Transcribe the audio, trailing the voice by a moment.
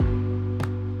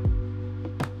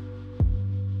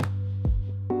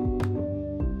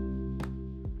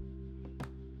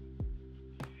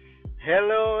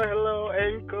Hello,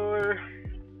 Anchor.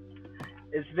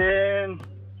 It's been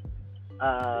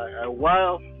a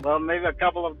while, well, maybe a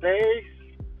couple of days,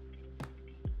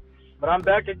 but I'm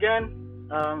back again.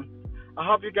 I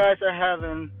hope you guys are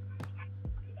having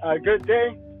a good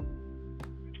day.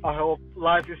 I hope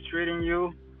life is treating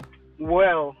you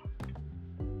well.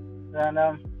 And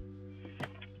I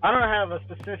don't have a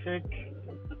specific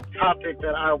topic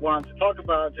that I want to talk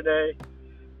about today,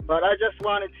 but I just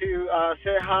wanted to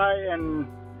say hi and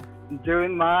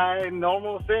doing my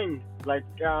normal thing, like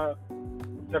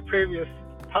the previous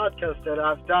podcast that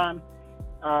I've done,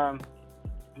 um,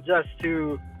 just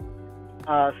to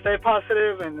stay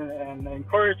positive and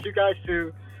encourage you guys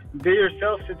to be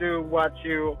yourselves, to do what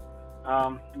you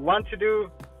want to do.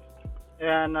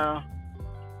 And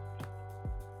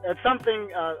it's something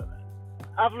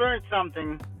I've learned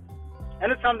something,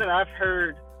 and it's something I've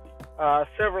heard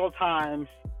several times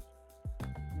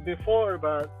before,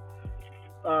 but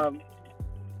um,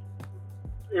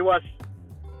 it was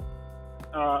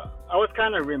I was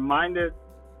kind of reminded,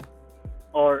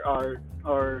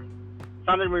 or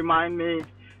something remind me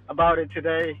about it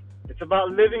today. It's about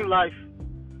living life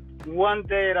one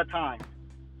day at a time.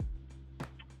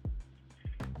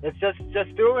 It's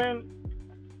just doing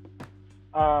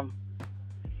um,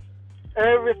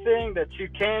 everything that you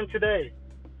can today.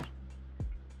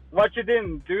 What you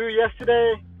didn't do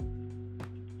yesterday,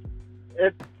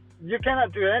 it you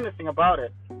cannot do anything about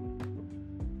it.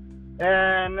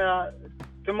 And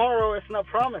tomorrow is not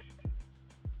promised.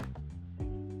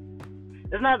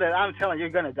 It's not that I'm telling you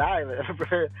you're gonna die,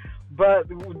 but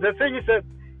the thing is that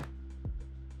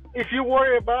if you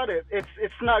worry about it,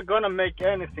 it's not gonna make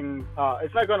anything.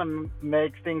 It's not gonna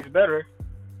make things better,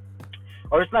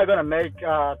 or it's not gonna make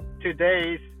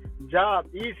today's job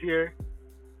easier.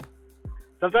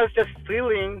 Sometimes just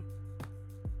feeling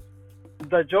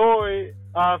the joy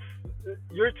of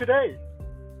your today.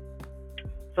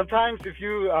 Sometimes if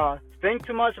you think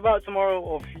too much about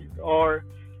tomorrow, or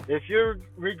if you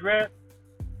regret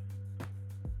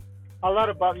a lot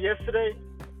about yesterday,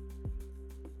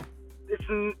 it's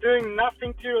doing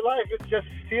nothing to your life. It's just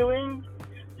feeling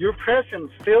your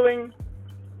presence, feeling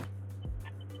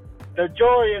the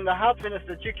joy and the happiness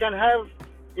that you can have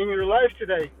in your life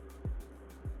today.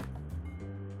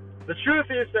 The truth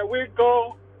is that we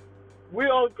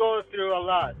all go through a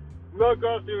lot. We all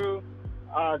go through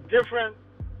different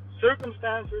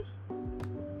circumstances,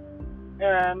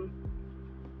 and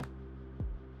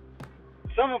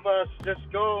some of us just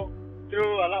go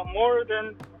through a lot more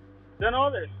than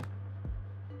others.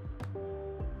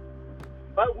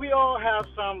 But we all have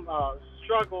some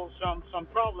struggles, some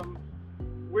problems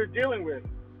we're dealing with,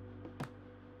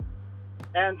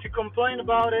 and to complain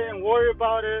about it and worry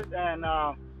about it and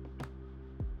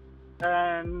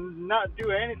not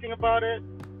do anything about it,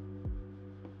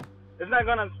 it's not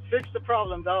gonna fix the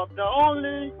problem. The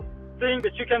only thing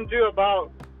that you can do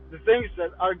about the things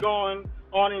that are going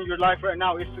on in your life right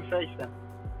now is to face them.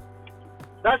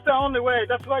 That's the only way.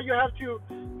 That's why you have to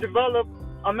develop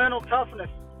a mental toughness.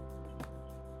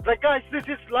 Like, guys, this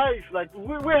is life. Like,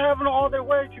 we have no other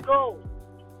way to go.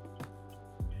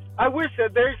 I wish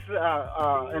that there's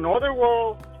another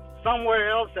world somewhere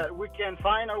else that we can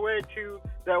find our way to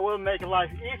that will make life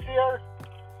easier.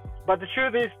 But the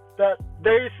truth is that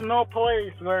there is no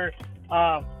place where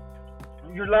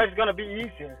your life's gonna be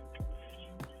easier.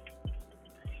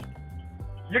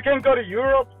 You can go to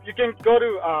Europe. You can go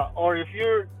to, or if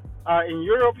you're in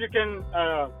Europe, you can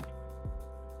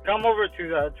come over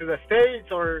to the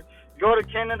States, or go to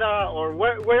Canada, or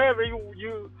wherever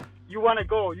you want to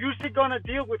go. You're still gonna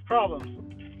deal with problems.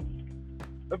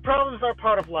 The problems are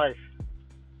part of life,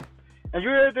 and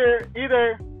you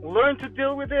either learn to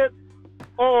deal with it,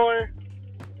 or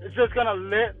it's just gonna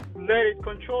let it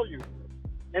control you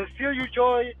and steal your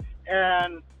joy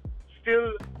and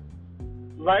steal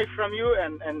life from you,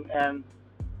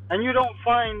 and you don't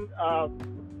find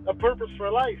a purpose for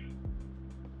life.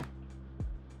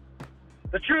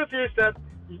 The truth is that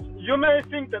you may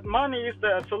think that money is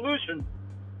the solution.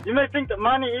 You may think that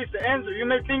money is the answer. You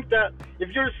may think that if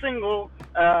you're single,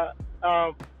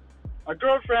 a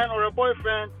girlfriend or a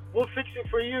boyfriend will fix it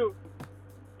for you.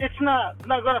 It's not. It's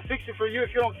not gonna fix it for you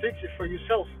if you don't fix it for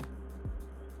yourself.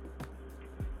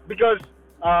 Because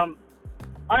I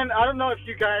don't know if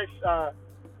you guys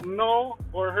know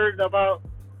or heard about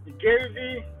Gary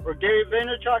V, or Gary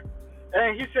Vaynerchuk,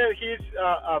 and he said he's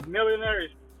a millionaire.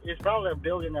 He's probably a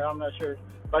billionaire. I'm not sure,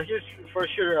 but he's for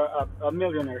sure a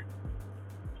millionaire.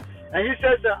 And he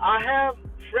says that I have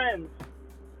friends,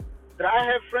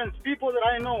 people that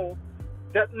I know,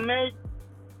 that make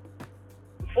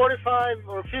 45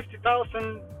 or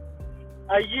 50,000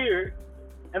 a year,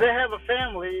 and they have a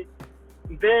family.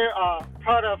 They're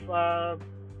part of a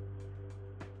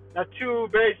two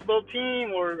baseball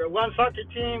team or one soccer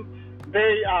team.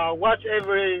 They watch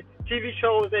every TV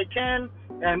show they can,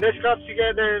 and they scrap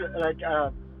together like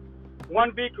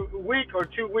 1 week or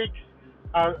 2 weeks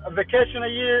a vacation a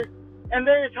year, and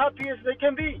they're as happy as they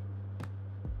can be.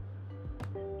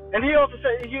 And he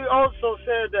also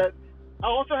said that I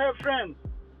also have friends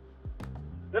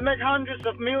that make hundreds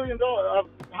of millions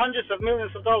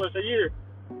of dollars a year,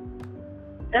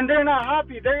 and they're not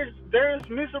happy. They're as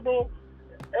miserable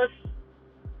as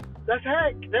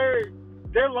heck.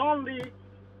 They're lonely.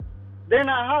 They're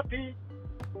not happy,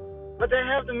 but they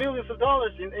have the millions of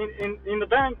dollars in the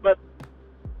bank, but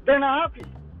they're not happy.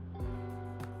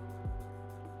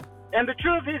 And the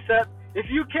truth is that if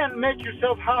you can't make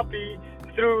yourself happy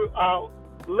through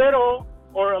little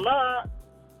or a lot,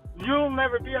 you'll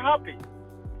never be happy.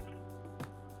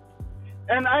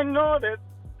 And I'm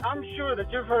sure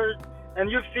that you've heard and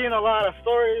you've seen a lot of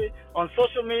stories on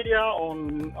social media,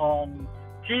 on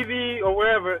TV or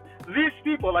wherever. These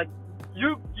people, like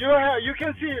you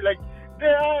can see, like they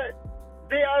are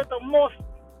the most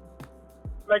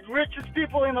like richest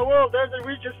people in the world. They're the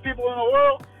richest people in the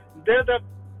world. They're the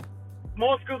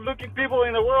most good-looking people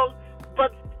in the world.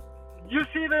 But you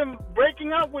see them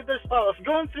breaking up with their spouse,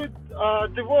 going through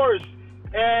divorce,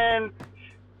 and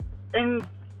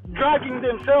dragging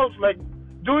themselves, like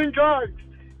doing drugs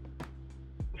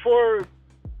for,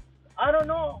 I don't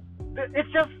know. It's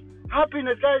just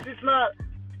happiness, guys. It's not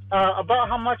about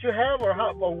how much you have or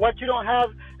what you don't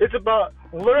have. It's about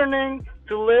learning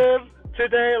to live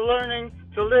today, learning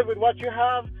to live with what you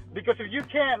have. Because if you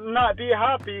can't not be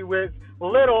happy with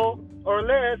little or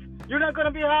less, you're not going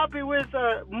to be happy with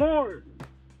more.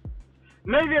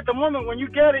 Maybe at the moment when you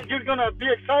get it, you're going to be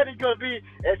excited, you're going to be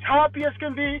as happy as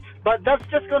can be, but that's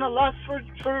just going to last for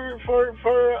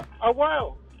a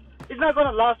while. It's not going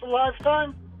to last a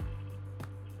lifetime.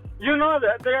 You know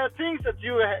that there are things that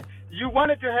you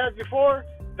wanted to have before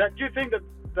that you think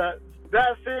that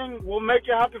thing will make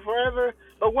you happy forever,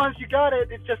 but once you got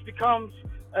it, it just becomes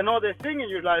another thing in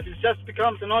your life. It just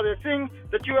becomes another thing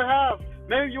that you have.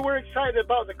 Maybe you were excited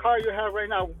about the car you have right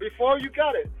now before you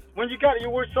got it. When you got it, you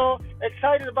were so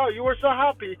excited about it. You were so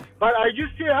happy. But are you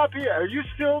still happy? Are you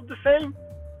still the same?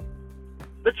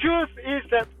 The truth is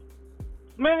that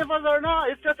many of us are not.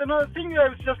 It's just another thing.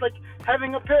 It's just like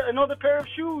having another pair of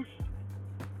shoes.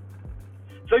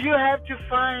 So you have to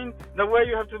find the way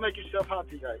you have to make yourself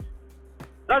happy, guys.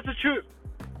 That's the truth.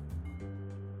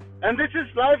 And this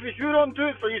is life. If you don't do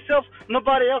it for yourself,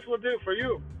 nobody else will do it for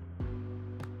you.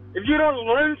 If you don't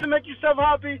learn to make yourself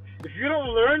happy, if you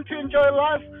don't learn to enjoy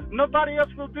life, nobody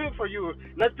else will do it for you.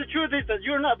 Like, the truth is that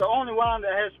you're not the only one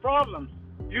that has problems.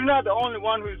 You're not the only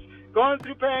one who's going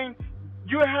through pain.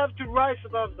 You have to rise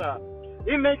above that.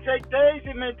 It may take days,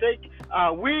 it may take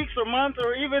weeks or months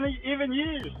or even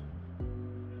years.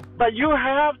 But you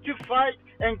have to fight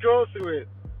and grow through it.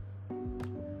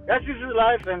 That's just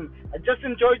life, and just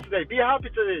enjoy today. Be happy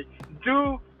today.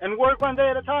 Do and work one day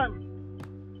at a time.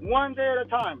 One day at a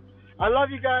time. I love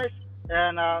you guys,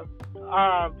 and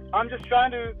I'm just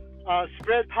trying to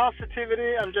spread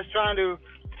positivity. I'm just trying to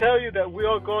tell you that we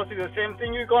all go through the same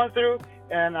thing you're going through,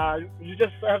 and you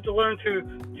just have to learn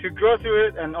to grow through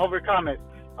it and overcome it.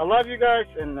 I love you guys,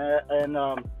 and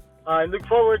I look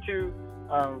forward to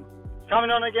coming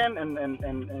on again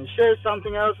and share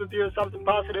something else with you, something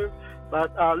positive.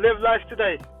 But live life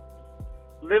today.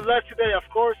 Live life today, of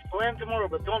course. Plan tomorrow,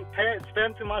 but don't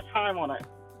spend too much time on it.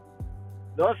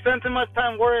 Don't spend too much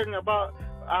time worrying about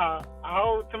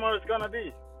how tomorrow's gonna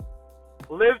be.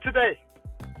 Live today.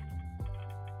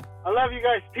 I love you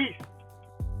guys. Peace.